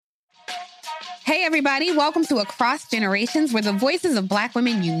Hey, everybody. Welcome to Across Generations, where the voices of Black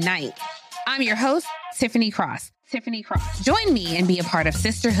women unite. I'm your host, Tiffany Cross. Join me and be a part of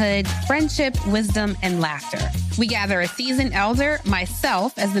sisterhood, friendship, wisdom, and laughter. We gather a seasoned elder,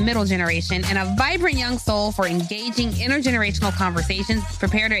 myself as the middle generation, and a vibrant young soul for engaging intergenerational conversations.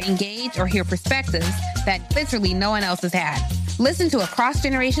 Prepare to engage or hear perspectives that literally no one else has had. Listen to Across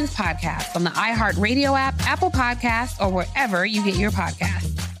Generations podcast on the iHeartRadio app, Apple Podcasts, or wherever you get your podcasts.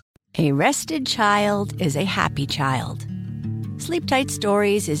 A rested child is a happy child. Sleep Tight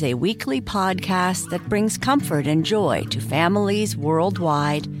Stories is a weekly podcast that brings comfort and joy to families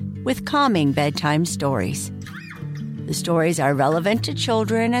worldwide with calming bedtime stories. The stories are relevant to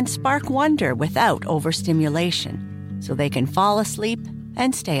children and spark wonder without overstimulation, so they can fall asleep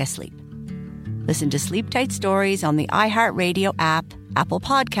and stay asleep. Listen to Sleep Tight Stories on the iHeartRadio app, Apple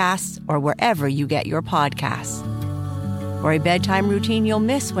Podcasts, or wherever you get your podcasts. For a bedtime routine you'll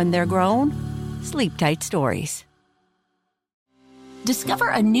miss when they're grown, Sleep Tight Stories. Discover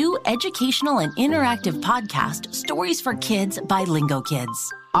a new educational and interactive podcast, Stories for Kids by Lingo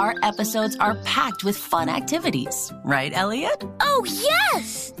Kids. Our episodes are packed with fun activities. Right, Elliot? Oh,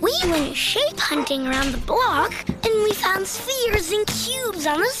 yes! We went shape hunting around the block, and we found spheres and cubes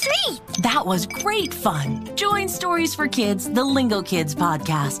on the street. That was great fun. Join Stories for Kids, the Lingo Kids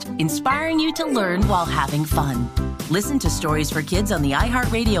podcast, inspiring you to learn while having fun. Listen to Stories for Kids on the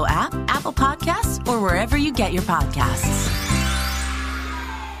iHeartRadio app, Apple Podcasts, or wherever you get your podcasts.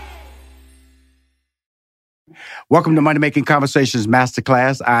 Welcome to Money Making Conversations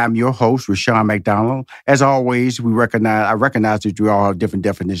Masterclass. I'm your host, Rushion McDonald. As always, I recognize that we all have different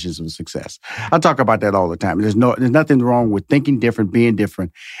definitions of success. I talk about that all the time. There's nothing wrong with thinking different, being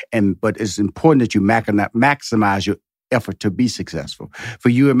different, but it's important that you maximize your effort to be successful. For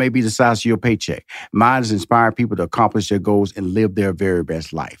you, it may be the size of your paycheck. Mine is inspiring people to accomplish their goals and live their very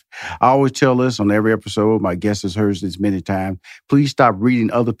best life. I always tell this on every episode. My guest has heard this many times. Please stop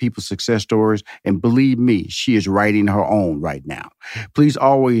reading other people's success stories. And believe me, she is writing her own right now. Please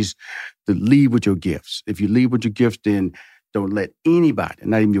always lead with your gifts. If you lead with your gifts, then don't let anybody,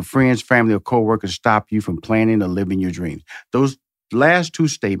 not even your friends, family, or coworkers, stop you from planning or living your dreams. Those last two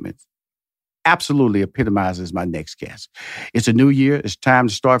statements absolutely epitomizes my next guest. It's a new year. It's time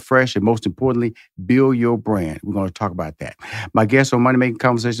to start fresh and, most importantly, build your brand. We're going to talk about that. My guest on Money Making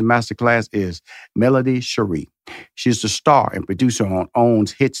Conversation Masterclass is Melody Cherie. She's the star and producer on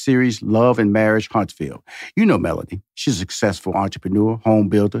OWN's hit series, Love and Marriage Huntsville. You know Melody. She's a successful entrepreneur, home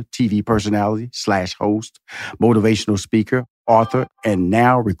builder, TV personality / host, motivational speaker, author, and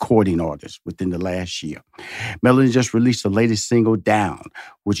now recording artist within the last year. Melody just released the latest single, Down,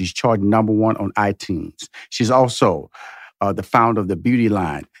 which is charting #1 on iTunes. She's also the founder of the beauty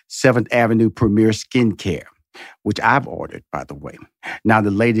line, 7th Avenue Premier Skincare, which I've ordered, by the way. Now,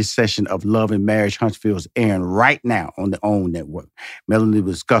 the latest session of Love and Marriage Huntsville is airing right now on the OWN network. Melody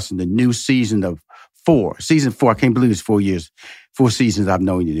was discussing the new season of Season 4, I can't believe it's 4 years, 4 seasons I've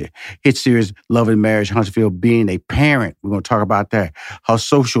known you there. Hit series, Love and Marriage Huntsville, being a parent. We're going to talk about that. Her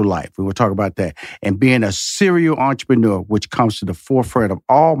social life, we're going to talk about that. And being a serial entrepreneur, which comes to the forefront of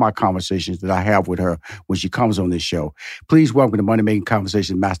all my conversations that I have with her when she comes on this show. Please welcome to Money Making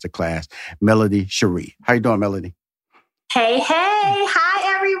Conversation Masterclass, Melody Cherie. How you doing, Melody? Hey,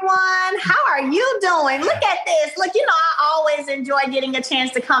 hi, everyone. How are you doing? Look at this. Look, I always enjoy getting a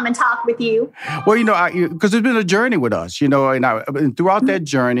chance to come and talk with you. Well, because it's been a journey with us, and throughout that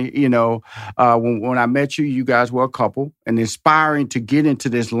journey, when I met you, you guys were a couple and inspiring to get into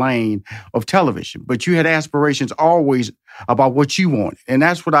this lane of television. But you had aspirations always about what you wanted. And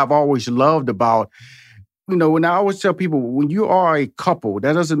that's what I've always loved about when I always tell people, when you are a couple,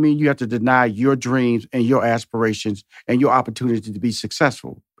 that doesn't mean you have to deny your dreams and your aspirations and your opportunity to be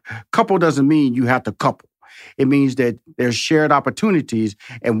successful. Couple doesn't mean you have to couple. It means that there's shared opportunities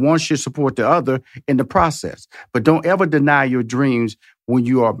and one should support the other in the process. But don't ever deny your dreams when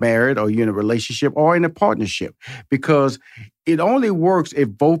you are married or you're in a relationship or in a partnership, because it only works if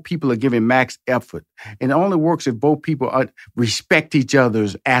both people are giving max effort. And it only works if both people respect each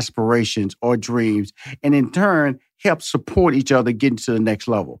other's aspirations or dreams, and in turn, help support each other getting to the next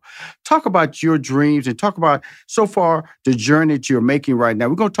level. Talk about your dreams and talk about, so far, the journey that you're making right now.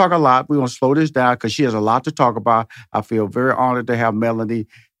 We're going to talk a lot. We're going to slow this down because she has a lot to talk about. I feel very honored to have Melody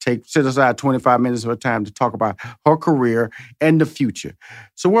set aside 25 minutes of her time to talk about her career and the future.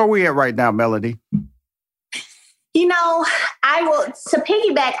 So where are we at right now, Melody? I will, to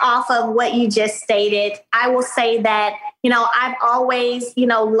piggyback off of what you just stated, I will say that, I've always,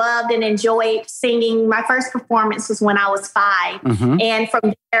 loved and enjoyed singing. My first performance was when I was 5. Mm-hmm. And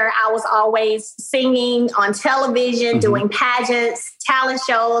from there, I was always singing on television, doing pageants, talent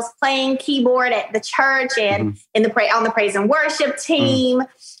shows, playing keyboard at the church and on the praise and worship team.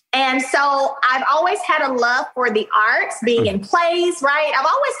 And so I've always had a love for the arts, being in plays, right? I've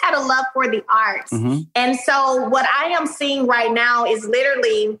always had a love for the arts. And so what I am seeing right now is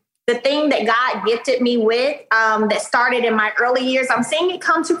literally the thing that God gifted me with that started in my early years. I'm seeing it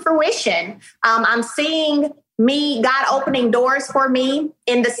come to fruition. I'm seeing God opening doors for me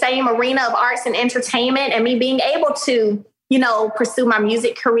in the same arena of arts and entertainment, and me being able to pursue my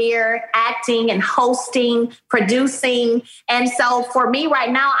music career, acting and hosting, producing. And so for me right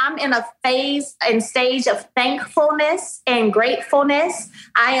now, I'm in a phase and stage of thankfulness and gratefulness.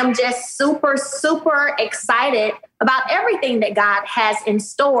 I am just super, super excited about everything that God has in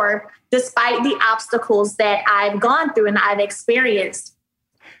store, despite the obstacles that I've gone through and I've experienced.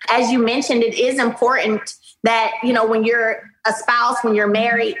 As you mentioned, it is important that, when you're a spouse, when you're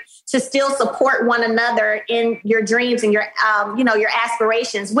married, to still support one another in your dreams and your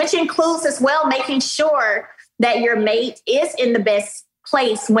aspirations, which includes as well making sure that your mate is in the best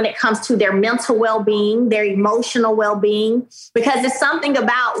place when it comes to their mental well-being, their emotional well-being, because it's something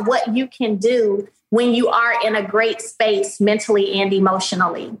about what you can do when you are in a great space mentally and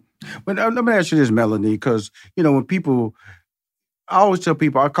emotionally. But let me ask you this, Melanie, because, when people... I always tell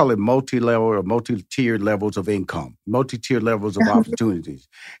people, I call it multi-level or multi-tiered levels of income, multi-tiered levels of opportunities.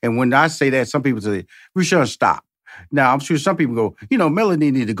 And when I say that, some people say, Rushion, stop. Now, I'm sure some people go,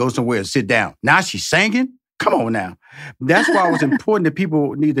 Melanie need to go somewhere and sit down. Now she's singing? Come on now. That's why it was important that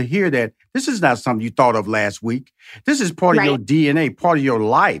people need to hear that this is not something you thought of last week. This is part of your DNA, part of your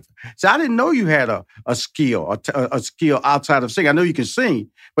life. So I didn't know you had a skill, a skill outside of singing. I know you can sing,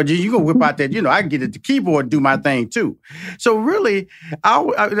 but you're going to whip out that, I can get at the keyboard and do my thing too. So really,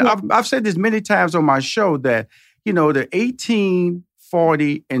 I've said this many times on my show that, the 18,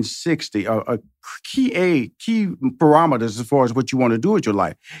 40, and 60 are key parameters as far as what you want to do with your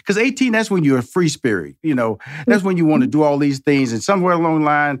life. Because 18, that's when you're a free spirit. That's when you want to do all these things. And somewhere along the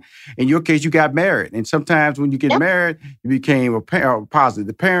line, in your case, you got married. And sometimes when you get married, you became a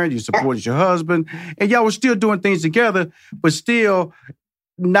positive parent. You supported your husband. And y'all were still doing things together, but still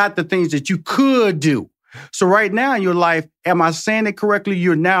not the things that you could do. So right now in your life, am I saying it correctly?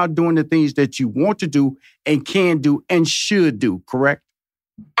 You're now doing the things that you want to do and can do and should do, correct?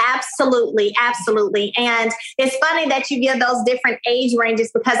 Absolutely. Absolutely. And it's funny that you give those different age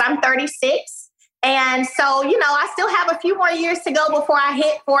ranges because I'm 36. And so, I still have a few more years to go before I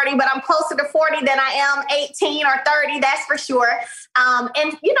hit 40, but I'm closer to 40 than I am 18 or 30, that's for sure.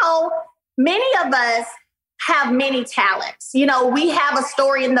 And many of us have many talents. We have a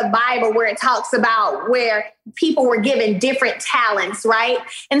story in the Bible where it talks about where people were given different talents, right?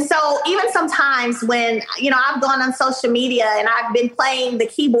 And so even sometimes when, I've gone on social media and I've been playing the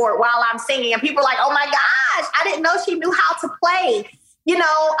keyboard while I'm singing and people are like, oh my gosh, I didn't know she knew how to play.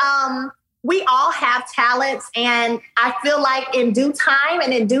 We all have talents, and I feel like in due time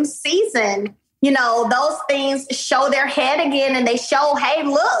and in due season, those things show their head again and they show, hey,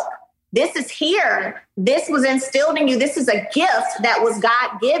 look, this is here. This was instilled in you. This is a gift that was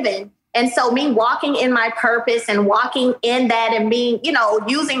God-given. And so me walking in my purpose and walking in that and being,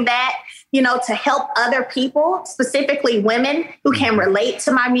 using that, to help other people, specifically women who can relate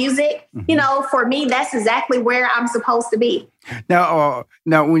to my music, for me, that's exactly where I'm supposed to be. Now,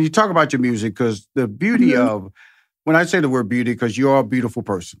 when you talk about your music, because the beauty of, when I say the word beauty, because you're a beautiful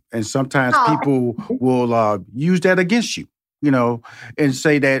person, and sometimes people will use that against you, and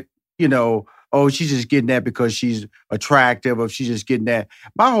say that, oh, she's just getting that because she's attractive, or she's just getting that.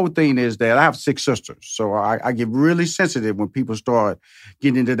 My whole thing is that I have 6 sisters, so I get really sensitive when people start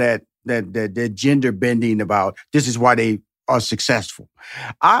getting into that gender bending about this is why they are successful.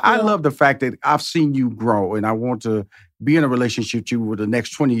 I love the fact that I've seen you grow, and I want to be in a relationship with you for the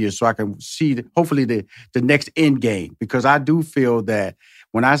next 20 years so I can see, hopefully, the next end game, because I do feel that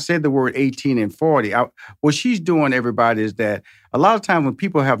when I said the word 18 and 40, what she's doing, everybody, is that a lot of times when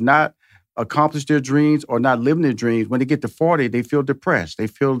people have not accomplished their dreams or not living their dreams, when they get to 40, they feel depressed. They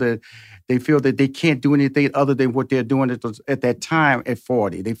feel that they can't do anything other than what they're doing at that time at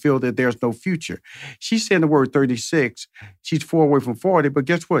 40. They feel that there's no future. She's saying the word 36. She's 4 away from 40, but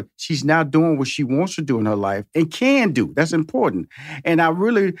guess what? She's now doing what she wants to do in her life and can do. That's important. And I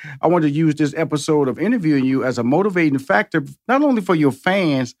want to use this episode of interviewing you as a motivating factor, not only for your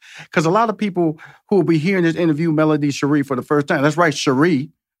fans, because a lot of people who will be hearing this interview, Melody Cherie, for the first time, that's right, Cherie,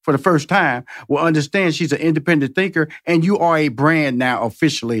 for the first time will understand she's an independent thinker, and you are a brand now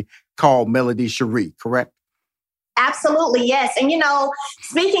officially called Melody Cherie, correct? Absolutely, yes. And,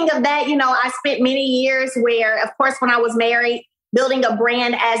 speaking of that, I spent many years where, of course, when I was married, building a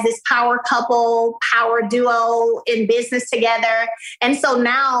brand as this power couple, power duo in business together. And so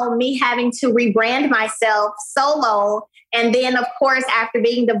now me having to rebrand myself solo. And then, of course, after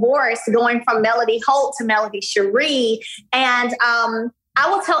being divorced, going from Melody Holt to Melody Cherie. And I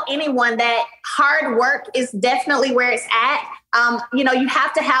will tell anyone that hard work is definitely where it's at. You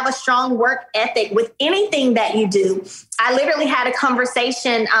have to have a strong work ethic with anything that you do. I literally had a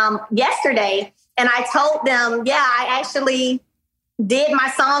conversation yesterday, and I told them, I actually did my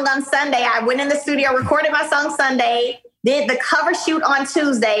song on Sunday. I went in the studio, recorded my song Sunday, did the cover shoot on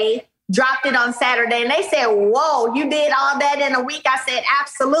Tuesday, dropped it on Saturday. And they said, whoa, you did all that in a week? I said,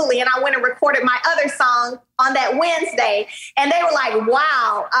 absolutely. And I went and recorded my other song on that Wednesday. And they were like,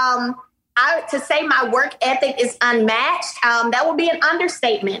 wow. To say my work ethic is unmatched, that would be an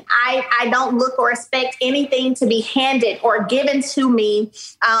understatement. I don't look or expect anything to be handed or given to me,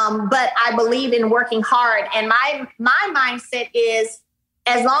 but I believe in working hard. And my mindset is,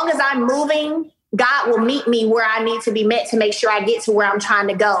 as long as I'm moving, God will meet me where I need to be met to make sure I get to where I'm trying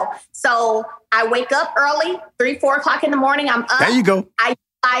to go. So I wake up early, 3-4 o'clock in the morning. I'm up. There you go.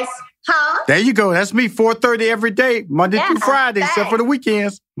 There you go. That's me, 4:30 every day, Monday through Friday, except for the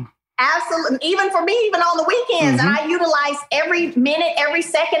weekends. Absolutely. Even for me, even on the weekends. And I utilize every minute, every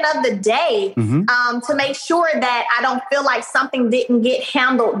second of the day to make sure that I don't feel like something didn't get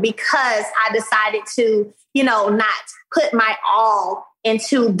handled because I decided to, not put my all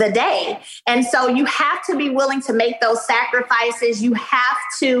into the day. And so you have to be willing to make those sacrifices. You have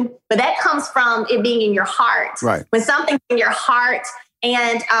to, but that comes from it being in your heart. Right. When something's in your heart,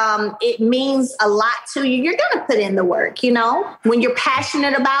 and it means a lot to you, you're going to put in the work, When you're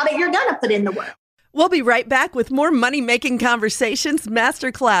passionate about it, you're going to put in the work. We'll be right back with more Money-Making Conversations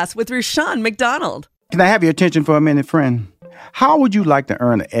Masterclass with Rushion McDonald. Can I have your attention for a minute, friend? How would you like to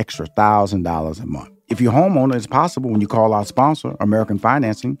earn an extra $1,000 a month? If you're a homeowner, it's possible when you call our sponsor, American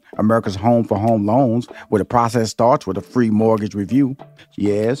Financing, America's home for home loans, where the process starts with a free mortgage review.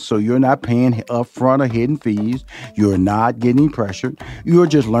 Yes, so you're not paying upfront or hidden fees. You're not getting pressured. You're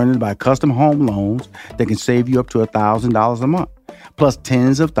just learning about custom home loans that can save you up to $1,000 a month, plus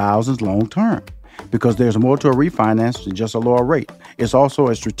tens of thousands long term. Because there's more to a refinance than just a lower rate. It's also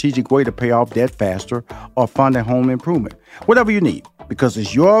a strategic way to pay off debt faster or fund a home improvement. Whatever you need, because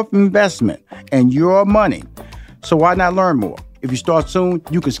it's your investment and your money. So why not learn more? If you start soon,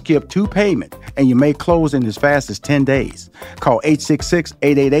 you can skip 2 payments and you may close in as fast as 10 days. Call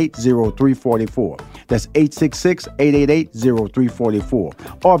 866-888-0344. That's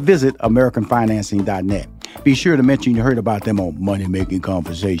 866-888-0344. Or visit AmericanFinancing.net. Be sure to mention you heard about them on Money Making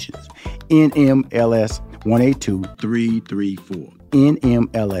Conversations. NMLS 182334.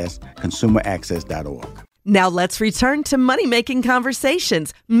 NMLSConsumerAccess.org. Now let's return to Money Making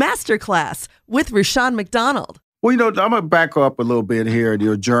Conversations Masterclass with Rushion McDonald. Well, I'm going to back up a little bit here in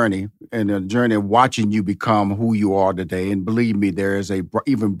your journey and the journey of watching you become who you are today. And believe me, there is a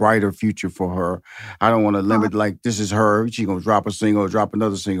even brighter future for her. I don't want to limit like this is her. She's going to drop a single, drop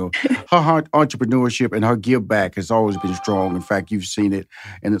another single. Her entrepreneurship and her give back has always been strong. In fact, you've seen it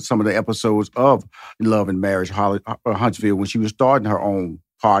in some of the episodes of Love and Marriage, Huntsville, when she was starting her own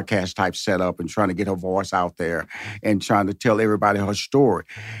podcast type setup and trying to get her voice out there and trying to tell everybody her story.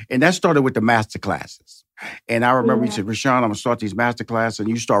 And that started with the master classes. And I remember you said, Rushion, I'm going to start these master classes, and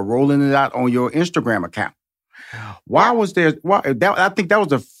you start rolling it out on your Instagram account. I think that was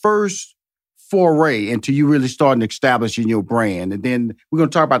the first foray into you really starting establishing your brand. And then we're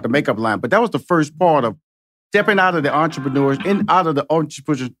going to talk about the makeup line, but that was the first part of stepping out of the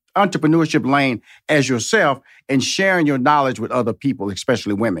entrepreneurship lane as yourself and sharing your knowledge with other people,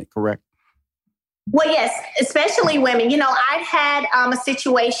 especially women, correct? Well, yes, especially women. I'd had a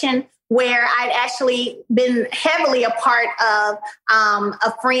situation where I'd actually been heavily a part of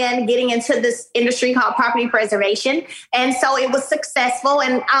a friend getting into this industry called property preservation. And so it was successful.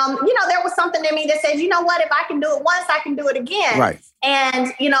 And, there was something in me that said, you know what, if I can do it once, I can do it again. Right.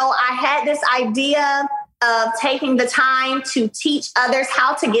 And, I had this idea of taking the time to teach others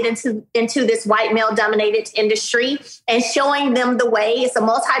how to get into this white male-dominated industry and showing them the way. It's a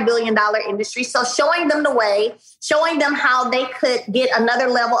multi-billion-dollar industry. So showing them the way, showing them how they could get another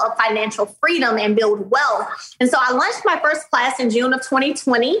level of financial freedom and build wealth. And so I launched my first class in June of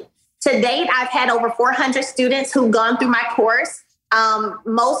 2020. To date, I've had over 400 students who've gone through my course,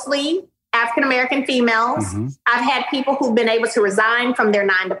 mostly African-American females. Mm-hmm. I've had people who've been able to resign from their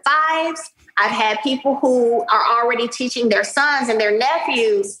 9-to-5s. I've had people who are already teaching their sons and their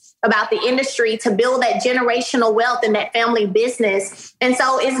nephews about the industry to build that generational wealth in that family business. And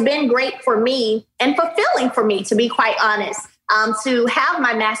so it's been great for me and fulfilling for me, to be quite honest, to have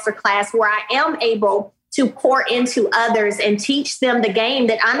my masterclass where I am able to pour into others and teach them the game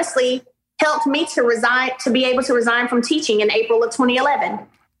that honestly helped me to be able to resign from teaching in April of 2011.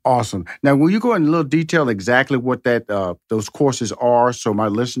 Awesome. Now, will you go in a little detail exactly what those courses are so my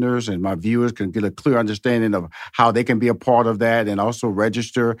listeners and my viewers can get a clear understanding of how they can be a part of that and also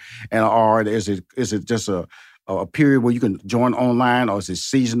register? And is it just a period where you can join online, or is it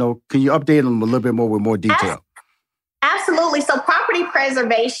seasonal? Can you update them a little bit more with more detail? Absolutely. So property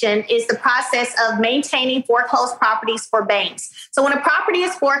preservation is the process of maintaining foreclosed properties for banks. So when a property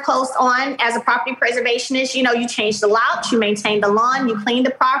is foreclosed on, as a property preservationist, you change the lots, you maintain the lawn, you clean the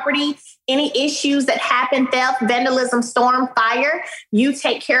property. Any issues that happen, theft, vandalism, storm, fire, you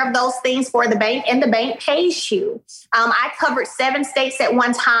take care of those things for the bank, and the bank pays you. I covered 7 states at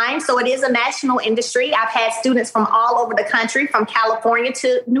one time, so it is a national industry. I've had students from all over the country, from California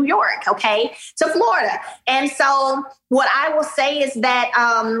to New York, to Florida. And so what I will say is that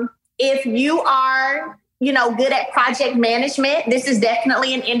if you are good at project management, this is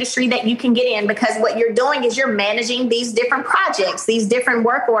definitely an industry that you can get in, because what you're doing is you're managing these different projects, these different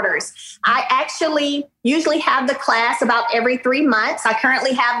work orders. I actually usually have the class about every 3 months. I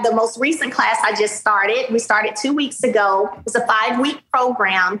currently have the most recent class I just started. We started 2 weeks ago. It's a 5-week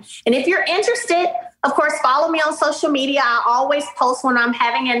program. And if you're interested, of course, follow me on social media. I always post when I'm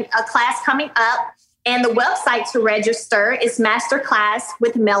having a class coming up. And the website to register is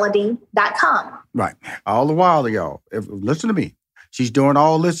masterclasswithmelody.com. Right. All the while, y'all, listen to me. She's doing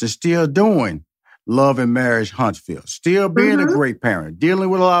all this and still doing Love and Marriage Huntsville, still being a great parent,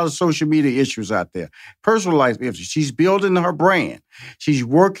 dealing with a lot of social media issues out there, personal life issues. She's building her brand. She's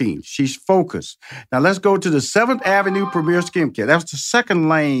working. She's focused. Now, let's go to the 7th Avenue Premier Skincare. That's the second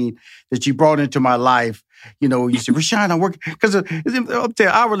lane that you brought into my life. You said, Rashawn, I'm working. Because up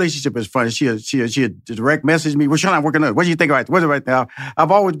there, our relationship is funny. She direct messaged me, Rashawn, I'm working on it. What do you think about it? What is it right now? I've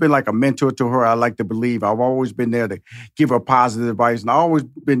always been like a mentor to her. I like to believe. I've always been there to give her positive advice. And I've always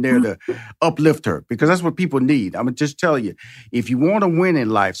been there to uplift her, because that's what people need. I'm going to just tell you, if you want to win in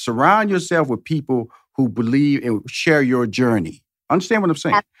life, surround yourself with people who believe and share your journey. Understand what I'm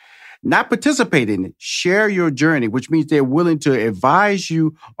saying? Not participate in it. Share your journey, which means they're willing to advise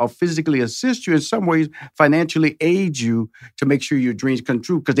you or physically assist you, in some ways financially aid you to make sure your dreams come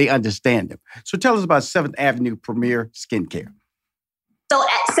true, because they understand them. So tell us about 7th Avenue Premier Skincare. So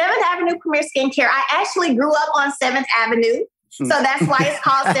at 7th Avenue Premier Skincare, I actually grew up on 7th Avenue. So that's why it's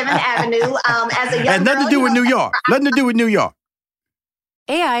called 7th Avenue. As a young Had nothing to do with New York. Nothing to do with New York.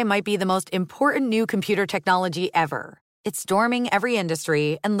 AI might be the most important new computer technology ever. It's storming every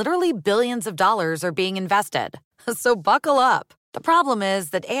industry, and literally billions of dollars are being invested. So buckle up. The problem is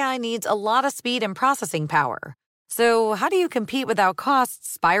that AI needs a lot of speed and processing power. So how do you compete without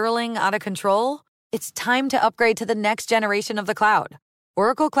costs spiraling out of control? It's time to upgrade to the next generation of the cloud,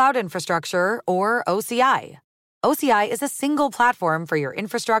 Oracle Cloud Infrastructure, or OCI. OCI is a single platform for your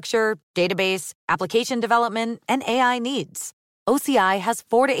infrastructure, database, application development, and AI needs. OCI has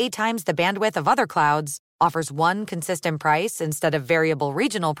 4 to 8 times the bandwidth of other clouds, offers one consistent price instead of variable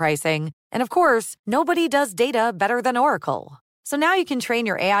regional pricing, and of course, nobody does data better than Oracle. So now you can train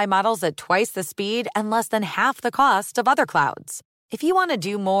your AI models at twice the speed and less than half the cost of other clouds. If you want to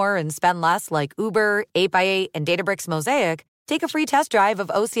do more and spend less like Uber, 8x8, and Databricks Mosaic, take a free test drive of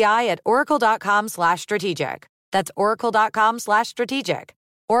OCI at oracle.com/strategic. That's oracle.com/strategic.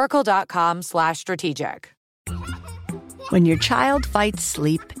 Oracle.com/strategic. When your child fights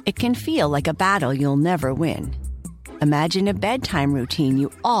sleep, it can feel like a battle you'll never win. Imagine a bedtime routine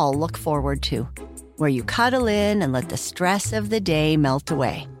you all look forward to, where you cuddle in and let the stress of the day melt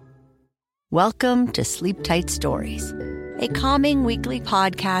away. Welcome to Sleep Tight Stories, a calming weekly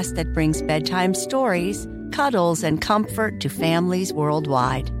podcast that brings bedtime stories, cuddles, and comfort to families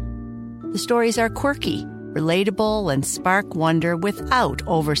worldwide. The stories are quirky, relatable, and spark wonder without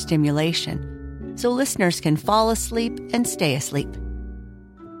overstimulation, so listeners can fall asleep and stay asleep.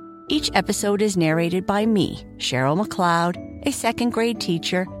 Each episode is narrated by me, Cheryl McLeod, a second-grade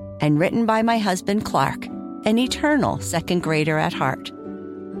teacher, and written by my husband, Clark, an eternal second grader at heart.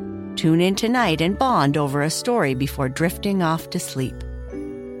 Tune in tonight and bond over a story before drifting off to sleep.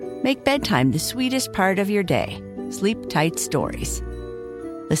 Make bedtime the sweetest part of your day. Sleep Tight Stories.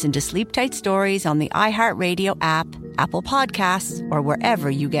 Listen to Sleep Tight Stories on the iHeartRadio app, Apple Podcasts, or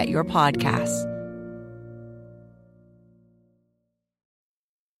wherever you get your podcasts.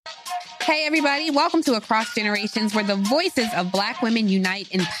 Hey, everybody. Welcome to Across Generations, where the voices of Black women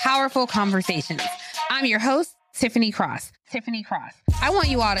unite in powerful conversations. I'm your host, Tiffany Cross. I want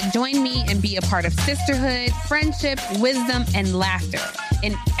you all to join me and be a part of sisterhood, friendship, wisdom, and laughter.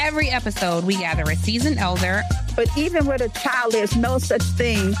 In every episode, we gather a seasoned elder. But even with a child, there's no such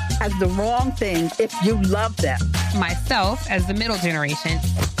thing as the wrong thing if you love them. Myself, as the middle generation.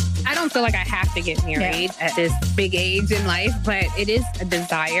 I don't feel like I have to get married at this big age in life, but it is a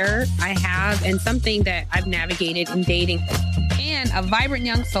desire I have and something that I've navigated in dating. And a vibrant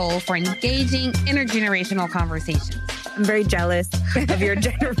young soul for engaging intergenerational conversations. I'm very jealous of your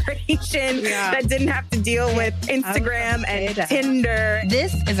generation that didn't have to deal with Instagram and Tinder.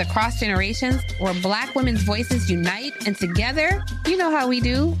 This is Across Generations, where Black women's voices unite, and together, you know how we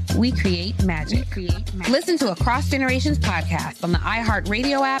do, we create magic. Listen to Across Generations podcast on the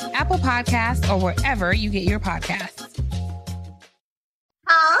iHeartRadio app, Apple Podcasts, or wherever you get your podcasts.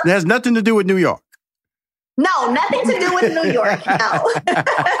 It has nothing to do with New York. No, nothing to do with New York, no.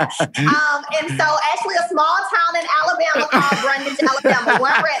 And so actually a small town in Alabama called Brundage, Alabama,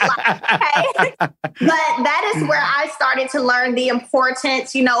 one red light, okay? But that is where I started to learn the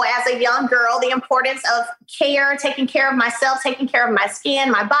importance, as a young girl, the importance of care, taking care of myself, taking care of my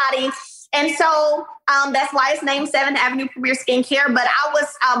skin, my body. And so that's why it's named 7th Avenue Premier Skincare. But I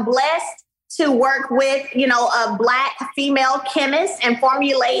was blessed to work with, a Black female chemist and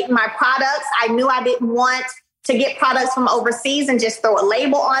formulate my products. I knew I didn't want to get products from overseas and just throw a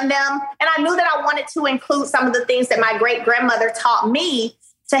label on them. And I knew that I wanted to include some of the things that my great-grandmother taught me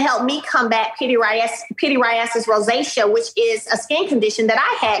to help me combat pityriasis rosacea, which is a skin condition that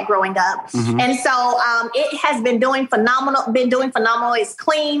I had growing up. Mm-hmm. And so it has been doing phenomenal. It's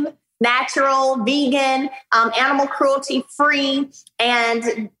clean, natural, vegan, animal cruelty free.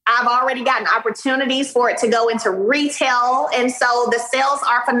 And I've already gotten opportunities for it to go into retail. And so the sales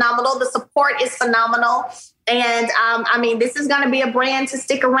are phenomenal. The support is phenomenal. And this is going to be a brand to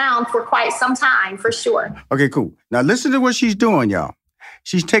stick around for quite some time, for sure. Okay, cool. Now listen to what she's doing, y'all.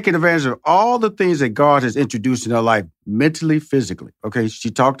 She's taking advantage of all the things that God has introduced in her life, mentally, physically. Okay,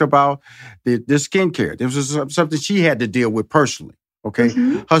 she talked about the skincare. This was something she had to deal with personally. Okay.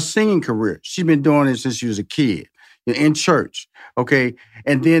 Mm-hmm. Her singing career, she's been doing it since she was a kid in church. Okay.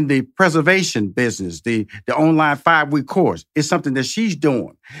 And then the preservation business, the online 5-week course is something that she's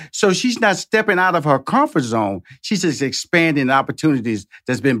doing. So she's not stepping out of her comfort zone. She's just expanding opportunities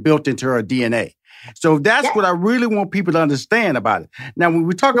that's been built into her DNA. So that's what I really want people to understand about it. Now, when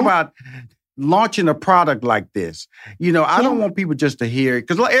we talk about launching a product like this, I don't want people just to hear it,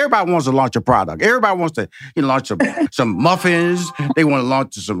 because everybody wants to launch a product. Everybody wants to launch some muffins. They want to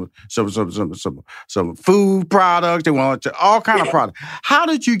launch some food products. They want to launch all kind of products. How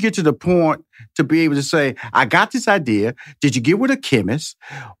did you get to the point to be able to say, I got this idea? Did you get with a chemist?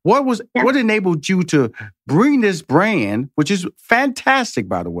 What enabled you to bring this brand, which is fantastic,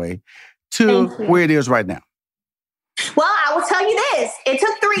 by the way, to where it is right now? Well, I will tell you this. It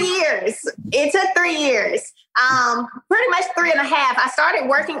took 3 years. Pretty much 3.5. I started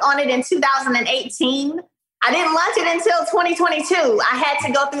working on it in 2018. I didn't launch it until 2022. I had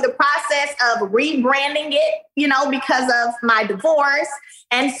to go through the process of rebranding it, because of my divorce.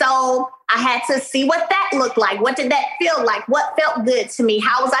 And so I had to see what that looked like. What did that feel like? What felt good to me?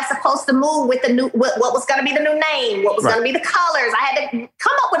 How was I supposed to move with the new, what was going to be the new name? What was going to be the colors? I had to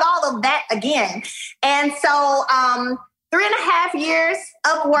come up with all of that again. And so 3.5 years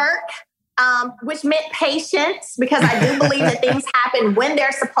of work, which meant patience, because I do believe that things happen when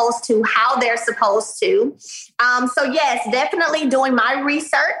they're supposed to, how they're supposed to. So yes, definitely doing my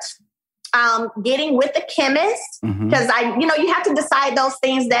research, getting with the chemist, because you have to decide those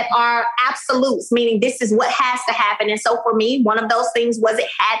things that are absolutes, meaning this is what has to happen. And so for me, one of those things was it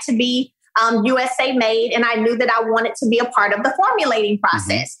had to be USA made. And I knew that I wanted to be a part of the formulating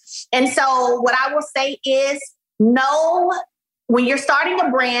process. And so what I will say is, when you're starting a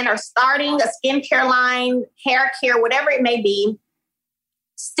brand or starting a skincare line, hair care, whatever it may be,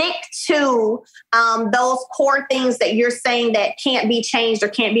 stick to those core things that you're saying that can't be changed or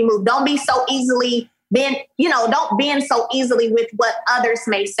can't be moved. Don't be so easily don't bend so easily with what others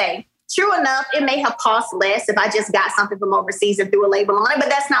may say. True enough, it may have cost less if I just got something from overseas and threw a label on it, but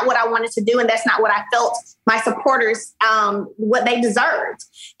that's not what I wanted to do. And that's not what I felt my supporters, what they deserved.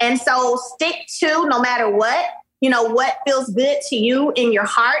 And so stick to, no matter what, what feels good to you in your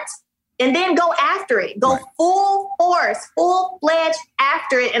heart, and then go after it. Go full force, full-fledged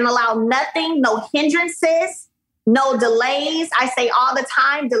after it, and allow nothing, no hindrances, no delays. I say all the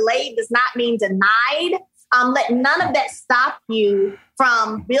time, delayed does not mean denied. Let none of that stop you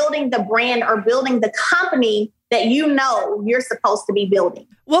from building the brand or building the company that you know you're supposed to be building.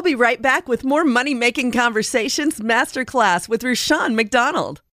 We'll be right back with more Money Making Conversations Masterclass with Rushion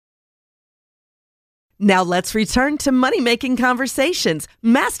McDonald. Now let's return to Money Making Conversations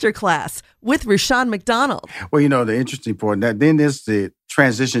Masterclass with Rushion McDonald. Well, the interesting part, then there's the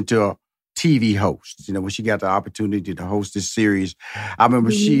transition to a TV host. When she got the opportunity to host this series, I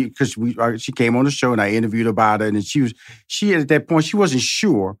remember she came on the show and I interviewed about it, and she at that point, she wasn't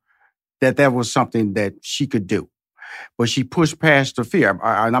sure that was something that she could do. But she pushed past the fear.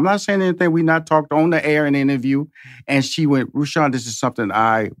 And I'm not saying anything. We not talked on the air in the interview. And she went, Rushion, this is something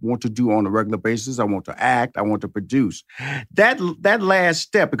I want to do on a regular basis. I want to act. I want to produce. That last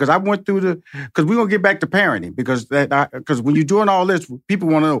step, because I went through because we're going to get back to parenting. Because when you're doing all this, people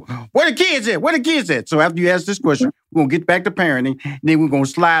want to know, where the kids at? Where the kids at? So after you ask this question, we're going to get back to parenting. And then we're going to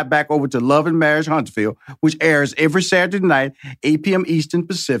slide back over to Love and Marriage Huntsville, which airs every Saturday night, 8 p.m. Eastern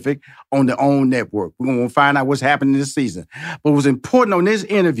Pacific on the OWN network. We're going to find out what's happening this season. But what's important on this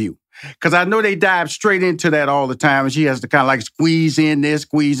interview, because I know they dive straight into that all the time, and she has to kind of like squeeze in this.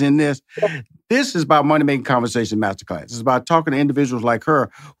 This is about Money Making Conversation Masterclass. It's about talking to individuals like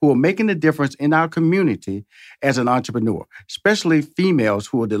her who are making a difference in our community as an entrepreneur, especially females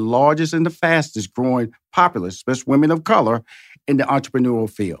who are the largest and the fastest growing populace, especially women of color, in the entrepreneurial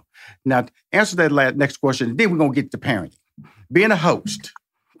field. Now, to answer that next question, then we're going to get to parenting. Being a host.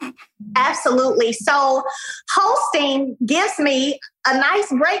 Absolutely. So hosting gives me a nice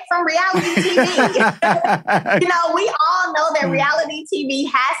break from reality TV. We all know that reality TV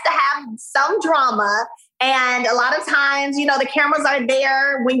has to have some drama. And a lot of times, the cameras are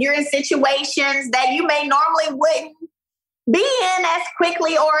there when you're in situations that you may normally wouldn't be in as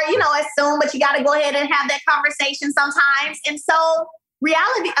quickly or, as soon, but you got to go ahead and have that conversation sometimes. And so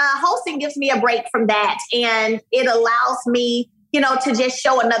reality hosting gives me a break from that. And it allows me to just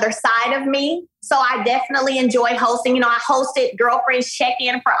show another side of me. So I definitely enjoy hosting. I hosted Girlfriends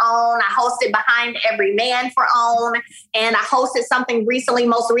Check-In for OWN. I hosted Behind Every Man for OWN. And I hosted something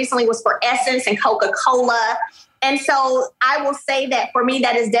most recently was for Essence and Coca-Cola. And so I will say that for me,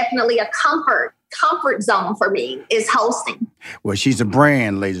 that is definitely a comfort zone for me is hosting. Well, she's a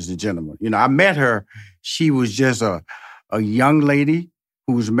brand, ladies and gentlemen. I met her. She was just a young lady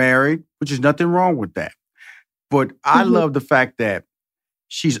who was married, which is nothing wrong with that. But I love the fact that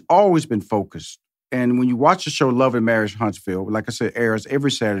she's always been focused. And when you watch the show Love and Marriage Huntsville, like I said, airs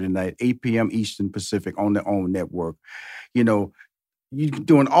every Saturday night, 8 p.m. Eastern Pacific on the OWN network. You're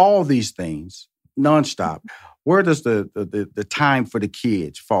doing all these things nonstop. Where does the time for the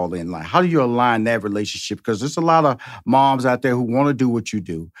kids fall in line? How do you align that relationship? Because there's a lot of moms out there who want to do what you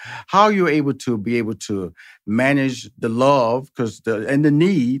do. How are you able to manage the love and the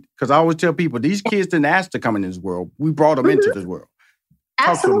need? Because I always tell people, these kids didn't ask to come in this world. We brought them into this world.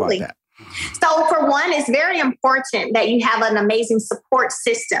 Absolutely. Talk to them about that. So for one, it's very important that you have an amazing support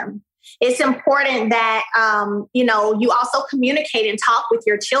system. It's important that, you also communicate and talk with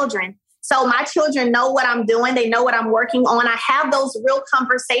your children. So my children know what I'm doing. They know what I'm working on. I have those real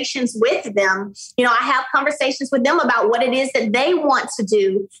conversations with them. I have conversations with them about what it is that they want to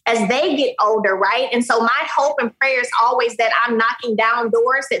do as they get older, right? And so my hope and prayer is always that I'm knocking down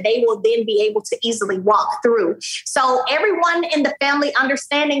doors that they will then be able to easily walk through. So everyone in the family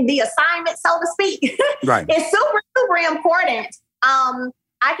understanding the assignment, so to speak, right, is super, super important.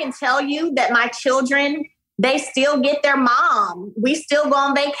 I can tell you that my children, they still get their mom. We still go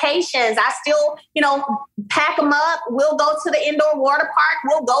on vacations. I still, pack them up. We'll go to the indoor water park.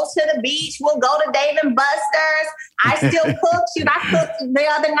 We'll go to the beach. We'll go to Dave & Buster's. I still cook. I cooked the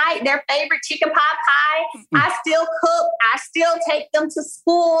other night their favorite chicken pot pie. I still cook. I still take them to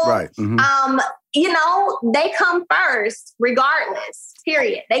school. Right. Mm-hmm. They come first, regardless,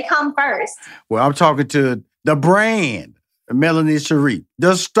 period. They come first. Well, I'm talking to the brand, Melanie Sharif,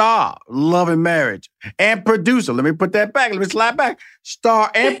 the star, Love and Marriage, and producer. Let me put that back. Let me slide back. Star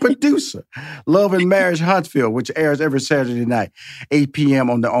and producer, Love and Marriage Huntsville, which airs every Saturday night, 8 p.m.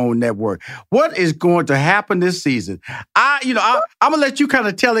 on the OWN network. What is going to happen this season? I'm going to let you kind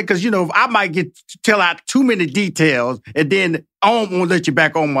of tell it because, I might tell out too many details and then I won't let you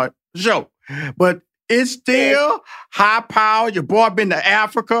back on my show. But it's still high power. Your boy been to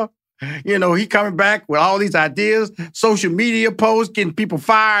Africa. He coming back with all these ideas, social media posts, getting people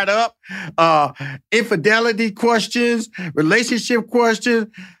fired up, infidelity questions, relationship questions.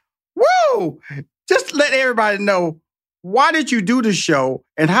 Woo! Just let everybody know, why did you do the show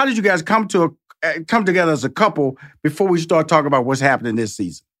and how did you guys come together as a couple before we start talking about what's happening this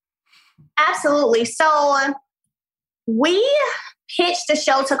season? Absolutely. So we pitched the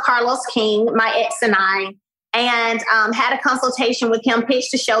show to Carlos King, my ex and I, and had a consultation with him,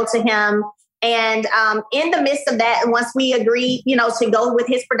 pitched the show to him. And in the midst of that, once we agreed, to go with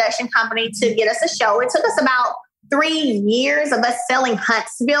his production company to get us a show, it took us about 3 years of us selling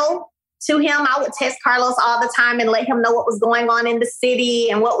Huntsville to him. I would text Carlos all the time and let him know what was going on in the city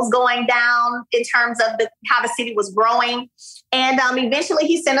and what was going down in terms of how the city was growing. And eventually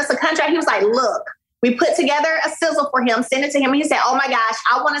he sent us a contract. He was like, look, we put together a sizzle for him, sent it to him. And he said, oh my gosh,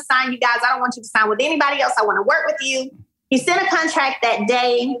 I want to sign you guys. I don't want you to sign with anybody else. I want to work with you. He sent a contract that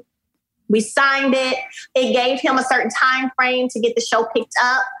day. We signed it. It gave him a certain time frame to get the show picked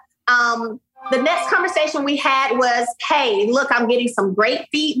up. The next conversation we had was, hey, look, I'm getting some great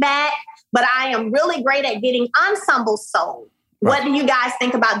feedback, but I am really great at getting ensembles sold. Right. What do you guys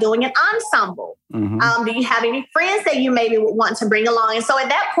think about doing an ensemble? Mm-hmm. Do you have any friends that you maybe would want to bring along? And so at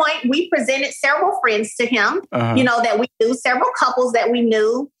that point, we presented several friends to him, that we knew, several couples that we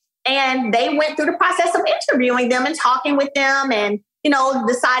knew. And they went through the process of interviewing them and talking with them and,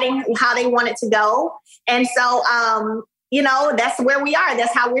 deciding how they wanted to go. And so, that's where we are.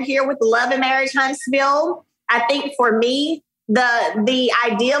 That's how we're here with Love and Marriage Huntsville. I think for me, the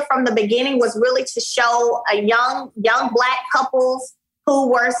idea from the beginning was really to show a young Black couples who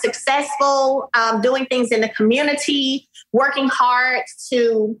were successful, doing things in the community, working hard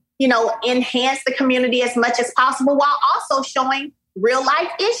to, enhance the community as much as possible, while also showing real life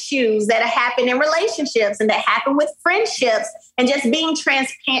issues that happen in relationships and that happen with friendships, and just being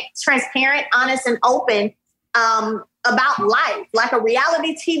transparent, honest, and open about life, like a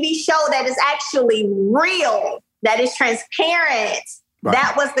reality TV show that is actually real, that is transparent. Right.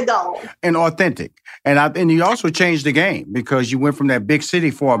 That was the goal. And authentic. And you also changed the game because you went from that big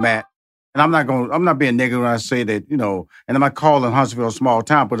city format. And I'm not being negative when I say that, and I'm not calling Huntsville a small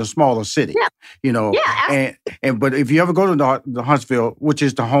town, but a smaller city, Yeah, but if you ever go to the Huntsville, which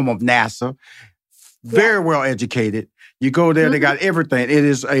is the home of NASA, very well educated, you go there, they got everything. It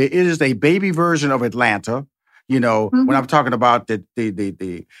is a baby version of Atlanta, when I'm talking about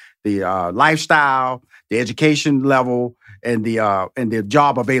the lifestyle, the education level, and the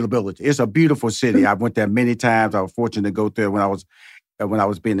job availability. It's a beautiful city. I went there many times. I was fortunate to go there when I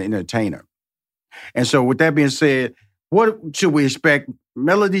was being an entertainer. And so with that being said, what should we expect?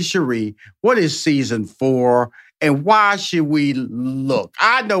 Melody Cherie, what is season 4 and why should we look?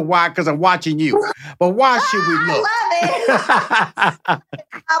 I know why, because I'm watching you, but why should we look? I love it.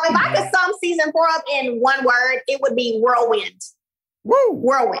 If I could sum season 4 up in one word, it would be whirlwind. Woo!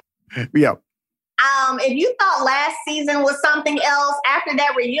 Whirlwind. Yeah. If you thought last season was something else, after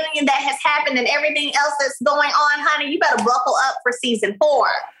that reunion that has happened and everything else that's going on, honey, you better buckle up for season 4.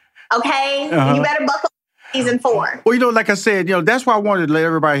 Okay? You better buckle up for season 4. Well, like I said, that's why I wanted to let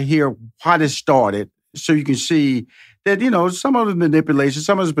everybody hear how this started so you can see that, some of the manipulation,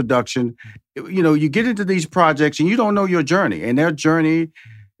 some of the production, you get into these projects and you don't know your journey. And their journey,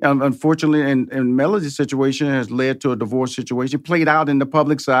 unfortunately, in Melody's situation has led to a divorce situation, played out in the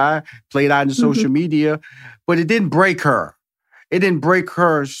public side, played out in social media, but it didn't break her. It didn't break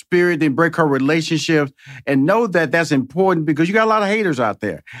her spirit, didn't break her relationships. And know that that's important because you got a lot of haters out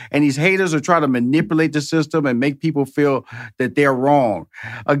there. And these haters are trying to manipulate the system and make people feel that they're wrong.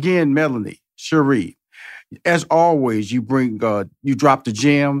 Again, Melody Cherie, as always, you drop the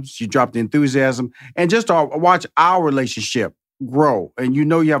gems, you drop the enthusiasm, and just watch our relationship grow. And you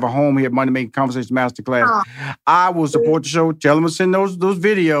have a home here at Money Making Conversations Masterclass. I will support the show. Tell them to send those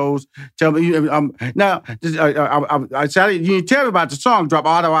videos. Tell them, I said, you tell me about the song drop.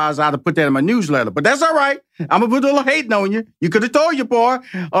 Otherwise, I'd have put that in my newsletter. But that's all right. I'm going to put a little hating on you. You could have told your boy,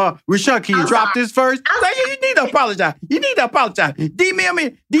 Rashawn, can you drop this first? You need to apologize.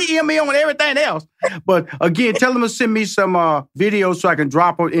 DM me on everything else. But again, tell them to send me some videos so I can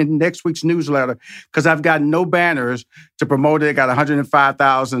drop it in next week's newsletter because I've got no banners to promote it. I got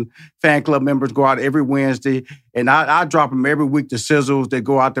 105,000 fan club members go out every Wednesday, and I drop them every week, the sizzles that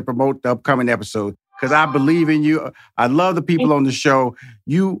go out to promote the upcoming episode. Because I believe in you. I love the people on the show.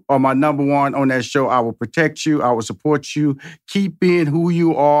 You are my number one on that show. I will protect you. I will support you. Keep being who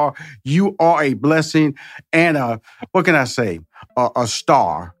you are. You are a blessing and what can I say? A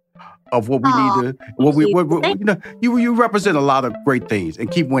star of what we need to. You represent a lot of great things and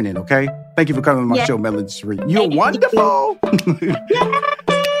keep winning. Okay. Thank you for coming to my show, Melody Cherie. You're wonderful.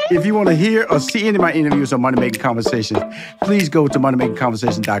 If you want to hear or see any of my interviews on Money Making Conversations, please go to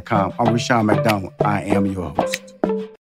moneymakingconversations.com. I'm Rushion McDonald. I am your host.